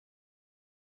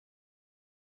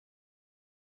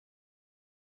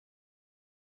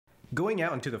Going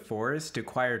out into the forest to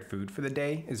acquire food for the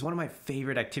day is one of my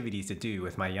favorite activities to do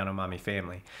with my Yanomami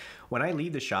family. When I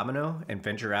leave the Shabano and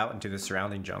venture out into the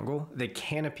surrounding jungle, the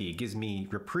canopy gives me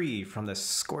reprieve from the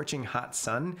scorching hot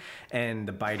sun and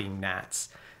the biting gnats.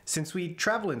 Since we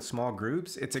travel in small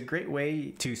groups, it's a great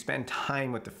way to spend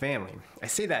time with the family. I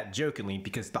say that jokingly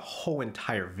because the whole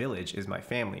entire village is my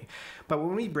family. But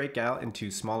when we break out into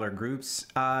smaller groups,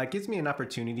 it gives me an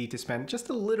opportunity to spend just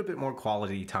a little bit more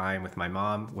quality time with my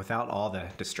mom without all the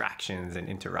distractions and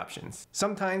interruptions.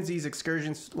 Sometimes these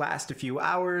excursions last a few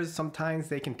hours, sometimes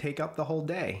they can take up the whole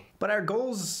day. But our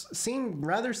goals seem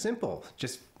rather simple.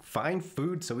 Just find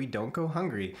food so we don't go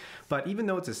hungry. But even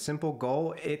though it's a simple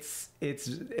goal,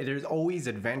 there's always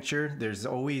adventure.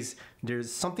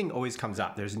 There's something always comes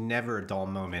up. There's never a dull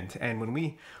moment. And when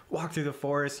we walk through the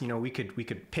forest, we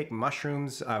could pick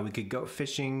mushrooms. We could go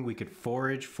fishing. We could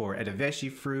forage for edeveshi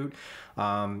fruit.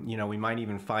 We might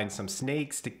even find some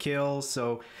snakes to kill.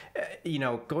 So,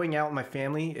 going out with my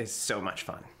family is so much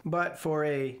fun. But for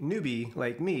a newbie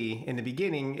like me, in the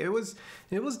beginning, it was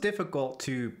difficult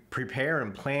to prepare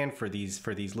and plan for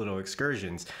these little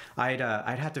excursions. I'd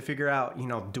have to figure out,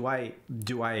 do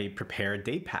I prepare a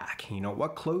day pack?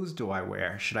 What clothes do I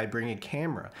wear? Should I bring a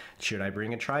camera? Should I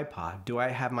bring a tripod? Do I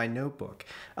have my notebook?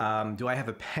 Do I have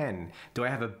a pen? Do I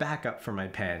have a backup for my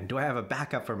pen? Do I have a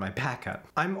backup for my backup?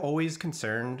 I'm always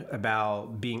concerned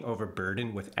about being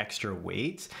overburdened with extra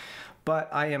weight.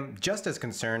 But I am just as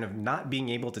concerned of not being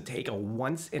able to take a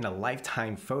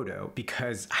once-in-a-lifetime photo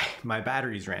because my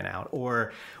batteries ran out,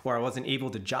 or I wasn't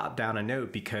able to jot down a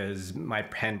note because my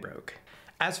pen broke.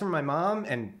 As for my mom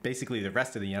and basically the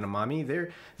rest of the Yanomami,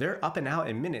 they're up and out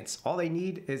in minutes. All they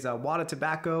need is a wad of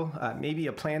tobacco, maybe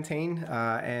a plantain,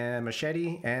 and a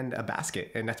machete, and a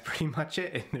basket, and that's pretty much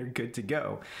it, and they're good to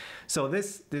go. So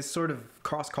this sort of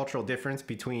cross-cultural difference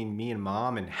between me and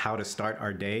mom and how to start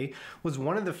our day was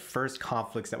one of the first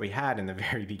conflicts that we had in the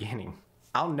very beginning.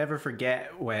 I'll never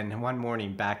forget when one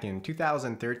morning back in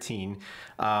 2013,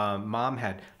 mom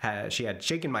had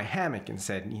shaken my hammock and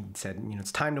said,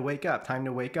 it's time to wake up,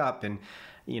 And,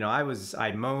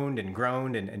 I moaned and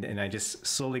groaned and I just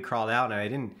slowly crawled out,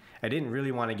 and I didn't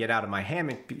really want to get out of my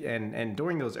hammock. And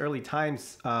during those early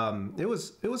times, it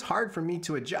was hard for me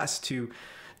to adjust to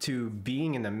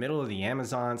being in the middle of the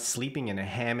Amazon, sleeping in a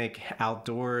hammock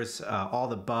outdoors, all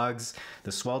the bugs,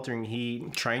 the sweltering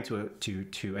heat, trying to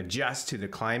adjust to the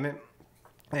climate.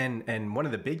 And one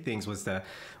of the big things was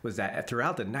that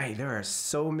throughout the night there are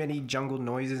so many jungle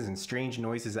noises and strange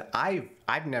noises that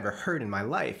I've never heard in my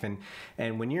life.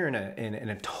 And when you're in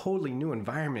a totally new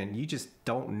environment, you just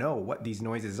don't know what these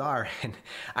noises are. And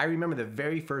I remember the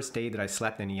very first day that I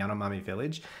slept in Yanomami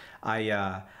village,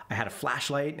 I had a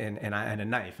flashlight and a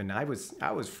knife, and I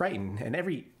was frightened. And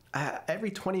every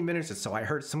 20 minutes or so, I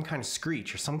heard some kind of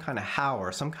screech or some kind of howl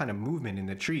or some kind of movement in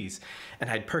the trees. And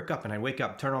I'd perk up and I'd wake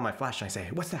up, turn on my flashlight, and I'd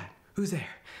say, "What's that? Who's there?"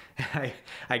 And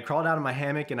I'd crawled out of my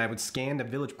hammock and I would scan the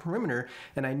village perimeter,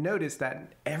 and I noticed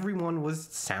that everyone was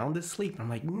sound asleep. I'm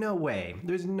like, no way.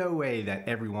 There's no way that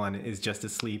everyone is just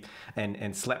asleep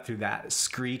and slept through that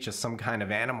screech of some kind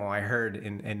of animal I heard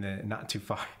in the not too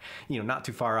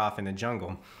far off in the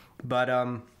jungle. But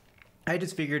I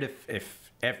just figured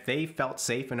if they felt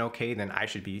safe and okay, then I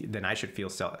should feel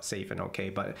safe and okay.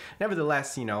 But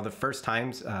nevertheless, the first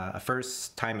time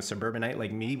a suburbanite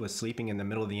like me was sleeping in the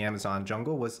middle of the Amazon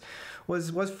jungle was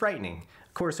frightening.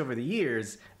 Of course, over the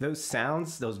years, those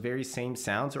very same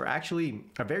sounds are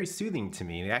very soothing to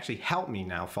me. They actually help me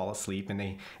now fall asleep, and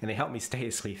they help me stay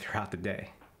asleep throughout the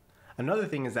day. Another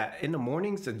thing is that in the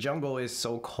mornings, the jungle is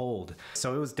so cold.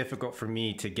 So it was difficult for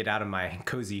me to get out of my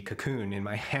cozy cocoon in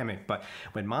my hammock. But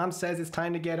when mom says it's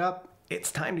time to get up,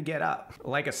 it's time to get up.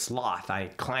 Like a sloth, I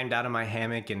climbed out of my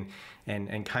hammock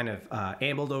and kind of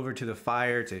ambled over to the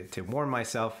fire to warm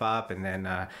myself up. And then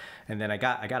I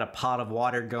got a pot of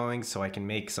water going so I can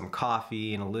make some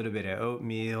coffee and a little bit of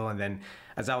oatmeal. And then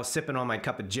as I was sipping on my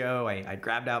cup of joe, I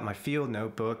grabbed out my field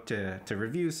notebook to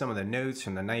review some of the notes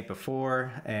from the night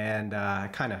before, and I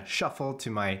kind of shuffled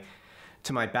to my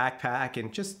backpack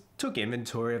and just took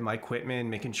inventory of my equipment,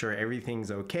 making sure everything's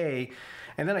okay.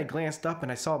 And then I glanced up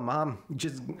and I saw mom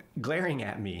just glaring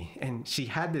at me, and she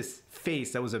had this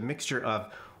face that was a mixture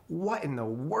of, "What in the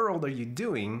world are you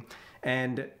doing?"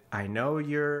 And "I know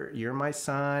you're my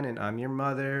son and I'm your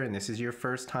mother, and this is your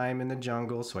first time in the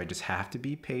jungle, so I just have to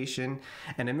be patient."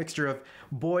 And a mixture of,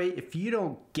 "Boy, if you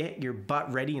don't get your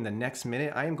butt ready in the next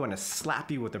minute, I am going to slap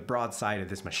you with the broadside of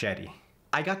this machete."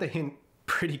 I got the hint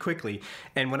pretty quickly.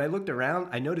 And when I looked around,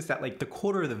 I noticed that like the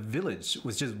quarter of the village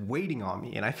was just waiting on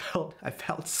me, and I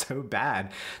felt so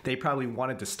bad. They probably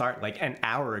wanted to start like an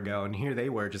hour ago, and here they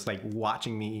were just like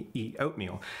watching me eat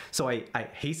oatmeal. So I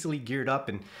hastily geared up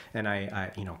and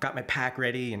I you know, got my pack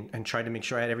ready and tried to make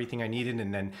sure I had everything I needed,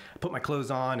 and then I put my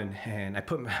clothes on and I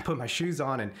put my shoes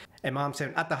on, and mom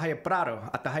said, atahaya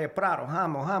prado,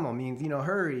 hamo means, you know,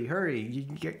 hurry, you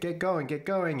get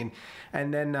going.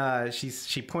 And then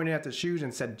she pointed at the shoes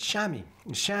and said, shami,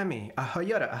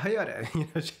 ahayara. You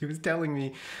know, she was telling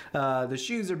me, the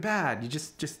shoes are bad. You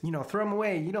just, you know, throw them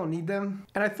away. You don't need them.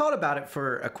 And I thought about it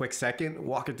for a quick second,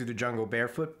 walking through the jungle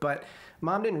barefoot, but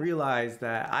mom didn't realize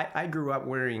that I grew up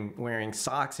wearing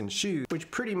socks and shoes, which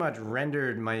pretty much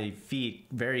rendered my feet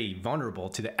very vulnerable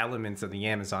to the elements of the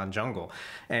Amazon jungle.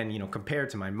 And, you know, compared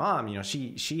to my mom, you know,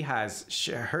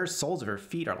 her soles of her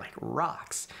feet are like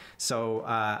rocks. So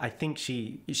I think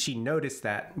she noticed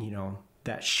that, you know,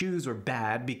 that shoes were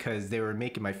bad because they were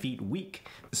making my feet weak.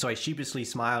 So I sheepishly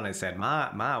smiled and I said,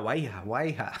 Ma,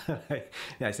 waiha.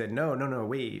 And I said, no,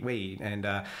 wait. And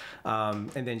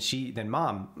then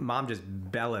mom just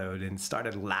bellowed and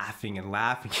started laughing, and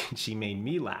she made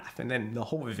me laugh. And then the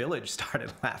whole village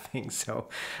started laughing. So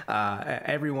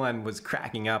everyone was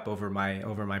cracking up over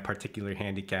my particular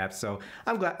handicap. So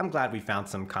I'm glad we found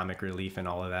some comic relief in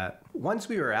all of that. Once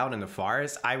we were out in the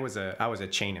forest, I was a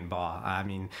chain and ball. I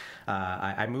mean,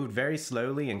 I moved very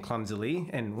slowly and clumsily,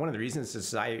 and one of the reasons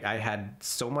is I had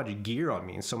so much gear on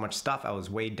me and so much stuff, I was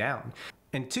weighed down.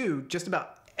 And two, just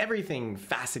about everything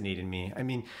fascinated me. I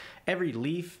mean, every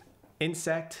leaf,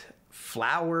 insect,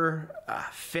 flower,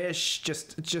 fish,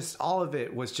 just all of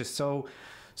it was just so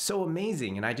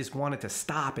amazing, and I just wanted to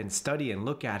stop and study and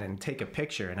look at it and take a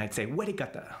picture, and I'd say,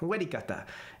 werikata,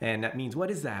 and that means,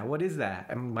 what is that?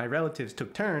 And my relatives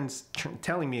took turns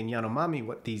telling me in Yanomami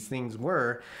what these things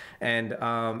were, and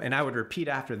I would repeat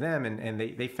after them, and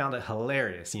they found it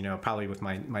hilarious, you know, probably with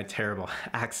my terrible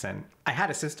accent. I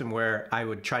had a system where I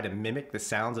would try to mimic the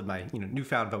sounds of my, you know,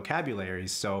 newfound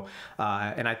vocabularies. So,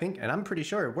 and I'm pretty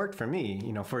sure it worked for me.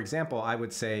 You know, for example, I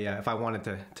would say if I wanted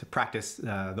to practice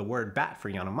the word bat for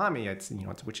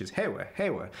Yanomami, which is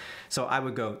hewa. So I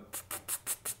would go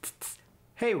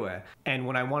hewa, and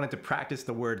when I wanted to practice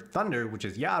the word thunder, which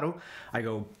is yaru, I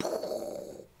go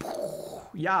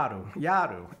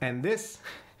yaru, and this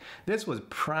was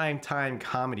prime time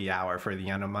comedy hour for the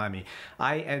Yanomami.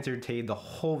 I entertained the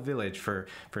whole village for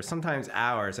sometimes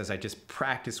hours as I just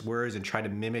practiced words and try to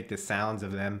mimic the sounds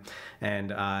of them.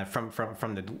 And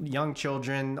from the young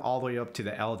children all the way up to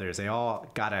the elders, they all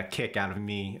got a kick out of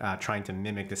me trying to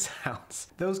mimic the sounds.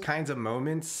 Those kinds of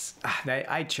moments,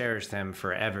 I cherish them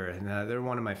forever. And they're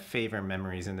one of my favorite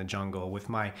memories in the jungle with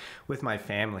my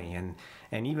family.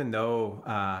 And even though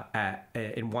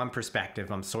in one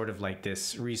perspective, I'm sort of like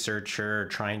this researcher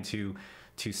trying to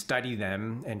study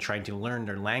them and trying to learn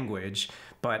their language,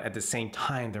 but at the same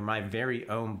time, they're my very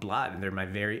own blood and they're my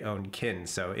very own kin.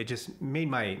 So it just made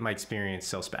my experience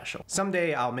so special.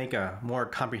 Someday I'll make a more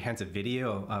comprehensive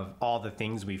video of all the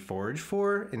things we forage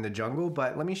for in the jungle,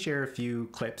 but let me share a few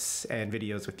clips and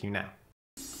videos with you now.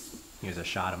 Here's a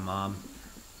shot of mom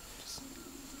just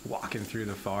walking through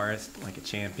the forest like a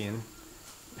champion.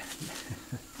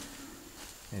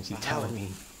 And she's telling me,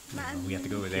 you know, we have to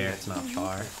go over there, it's not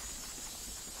far.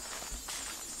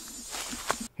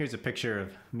 Here's a picture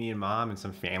of me and mom and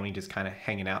some family just kind of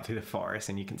hanging out through the forest,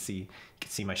 and you can see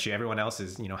my shoe. Everyone else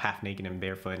is, you know, half naked and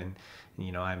barefoot, and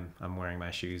you know, I'm wearing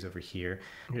my shoes over here.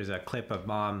 Here's a clip of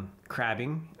mom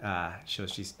crabbing.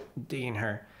 Shows she's digging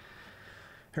her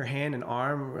hand and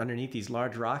arm underneath these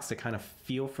large rocks to kind of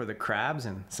feel for the crabs,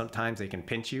 and sometimes they can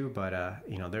pinch you, but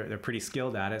you know, they're pretty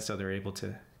skilled at it, so they're able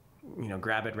to, you know,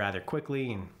 grab it rather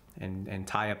quickly and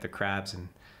tie up the crabs,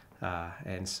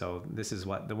 and so this is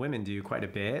what the women do quite a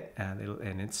bit,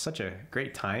 and it's such a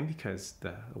great time because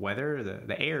the weather,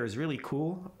 the air is really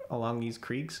cool along these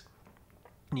creeks.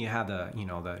 You have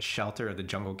the shelter of the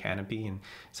jungle canopy, and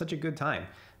such a good time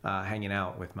hanging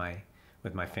out with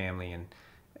my family, and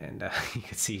you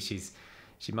can see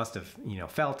she must have, you know,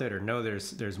 felt it or know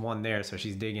there's one there, so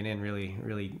she's digging in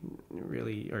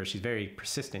really, or she's very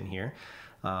persistent here.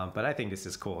 But I think this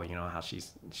is cool, you know, how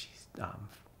she's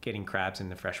getting crabs in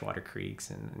the freshwater creeks,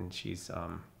 and she's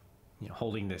you know,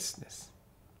 holding this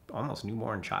almost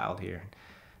newborn child here.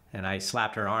 And I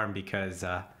slapped her arm because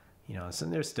you know, so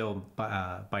there's still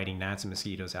biting gnats and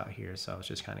mosquitoes out here, so I was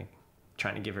just kind of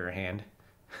trying to give her a hand.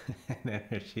 And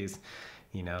then she's,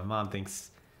 you know, mom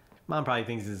probably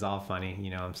thinks this is all funny, you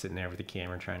know, I'm sitting there with the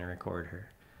camera trying to record her,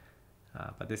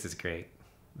 but this is great.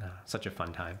 Such a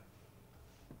fun time.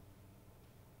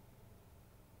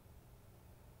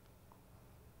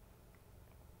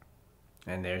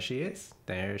 And there she is.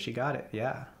 There she got it.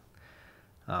 Yeah.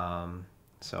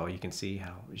 So you can see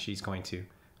how she's going to.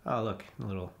 Oh, look,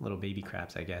 little baby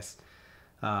crabs, I guess.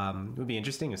 It would be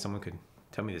interesting if someone could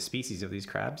tell me the species of these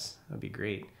crabs. That'd be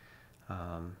great.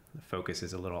 The focus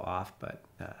is a little off, but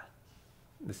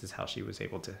this is how she was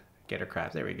able to get her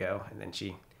crabs. There we go. And then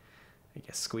she, I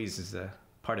guess, squeezes the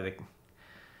part of the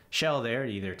shell there,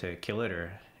 either to kill it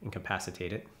or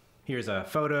incapacitate it. Here's a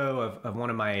photo of one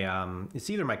of my, it's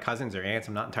either my cousins or aunts,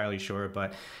 I'm not entirely sure,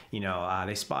 but you know,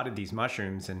 they spotted these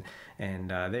mushrooms, and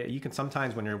you can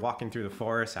sometimes, when you're walking through the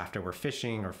forest after we're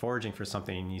fishing or foraging for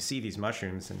something, and you see these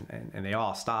mushrooms, and they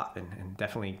all stop and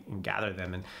definitely gather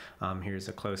them. And here's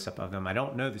a close-up of them. I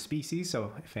don't know the species,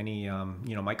 so if any you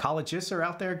know, mycologists are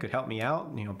out there, could help me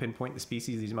out, you know, pinpoint the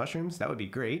species of these mushrooms, that would be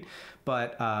great.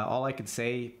 But all I could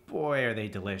say, boy, are they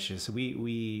delicious.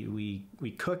 We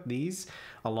cooked these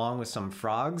along with some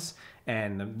frogs,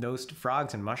 and those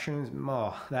frogs and mushrooms,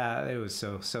 oh, that it was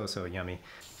so yummy.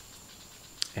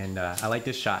 And I like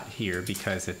this shot here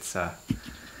because it's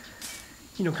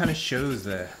you know, kind of shows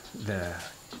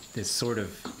this sort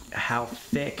of how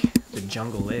thick the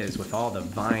jungle is with all the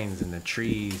vines and the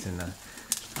trees and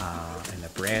the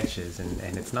branches,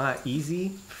 and it's not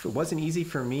easy. It wasn't easy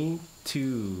for me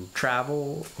to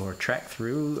travel or trek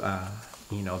through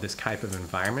you know, this type of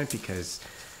environment, because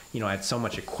you know, I had so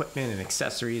much equipment and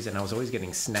accessories, and I was always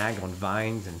getting snagged on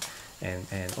vines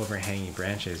and overhanging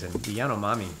branches. And the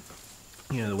Yanomami,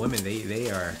 you know, the women,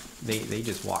 they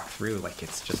just walk through like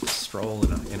it's just a stroll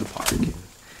in a park, and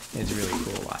it's really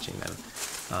cool watching them.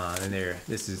 And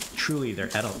this is truly their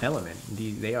element.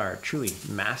 They are truly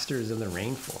masters of the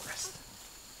rainforest.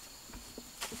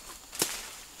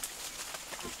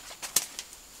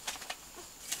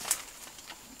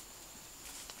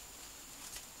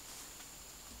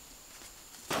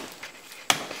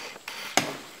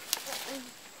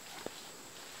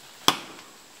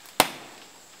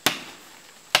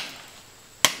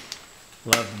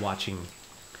 Love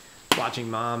watching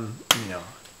mom, you know,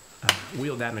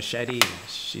 wield that machete.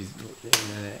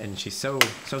 And she's so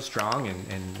strong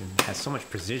and has so much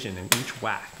precision in each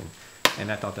whack,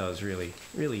 and I thought that was really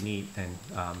neat. And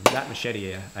that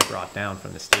machete I brought down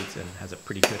from the States and has a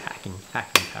pretty good hacking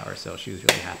power, so she was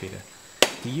really happy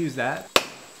to use that.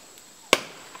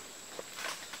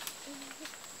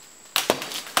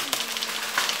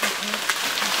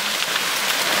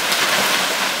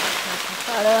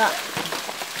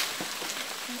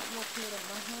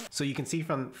 So you can see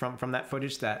from that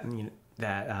footage that, you know,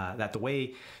 that the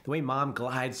way mom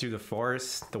glides through the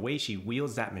forest, the way she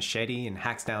wields that machete and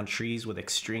hacks down trees with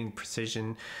extreme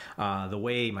precision, the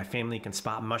way my family can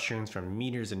spot mushrooms from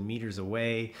meters and meters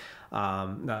away,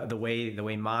 the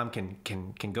way mom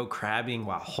can go crabbing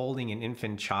while holding an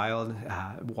infant child,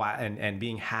 and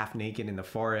being half naked in the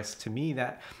forest. To me,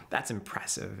 that's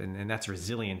impressive, and that's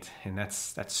resilient, and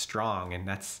that's strong, and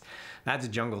that's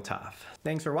jungle tough.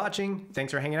 Thanks for watching.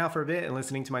 Thanks for hanging out for a bit and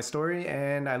listening to my story,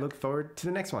 and I look forward to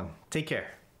the next one. Take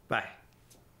care. Bye.